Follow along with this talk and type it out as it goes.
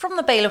From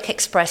the Bailiwick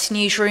Express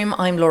newsroom,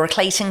 I'm Laura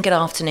Clayton. Good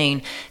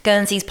afternoon.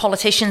 Guernsey's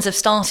politicians have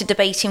started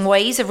debating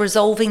ways of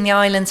resolving the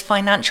island's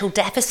financial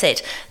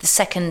deficit. The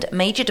second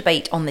major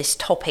debate on this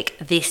topic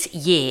this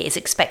year is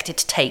expected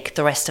to take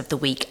the rest of the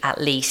week at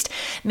least.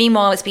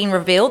 Meanwhile, it's been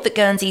revealed that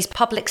Guernsey's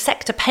public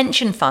sector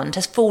pension fund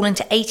has fallen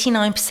to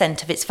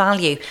 89% of its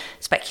value.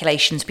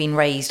 Speculation's been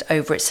raised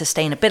over its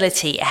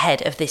sustainability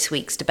ahead of this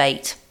week's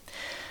debate.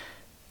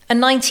 A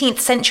 19th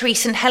century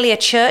St Helier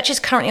church is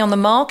currently on the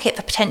market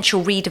for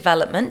potential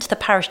redevelopment. The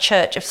parish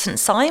church of St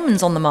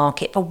Simon's on the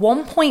market for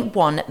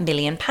 £1.1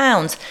 million.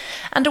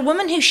 And a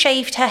woman who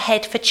shaved her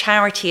head for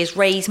charity has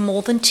raised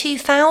more than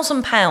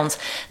 £2,000.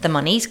 The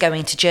money's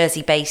going to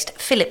Jersey-based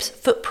Phillips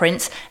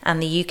Footprints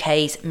and the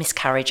UK's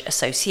Miscarriage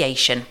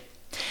Association.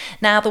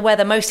 Now the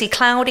weather, mostly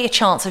cloudy, a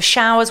chance of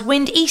showers,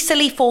 wind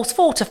easterly force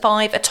 4 to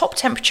 5, a top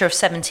temperature of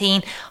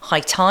 17, high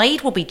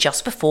tide will be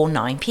just before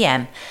 9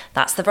 p.m.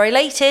 That's the very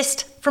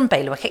latest from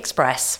Bailiwick Express.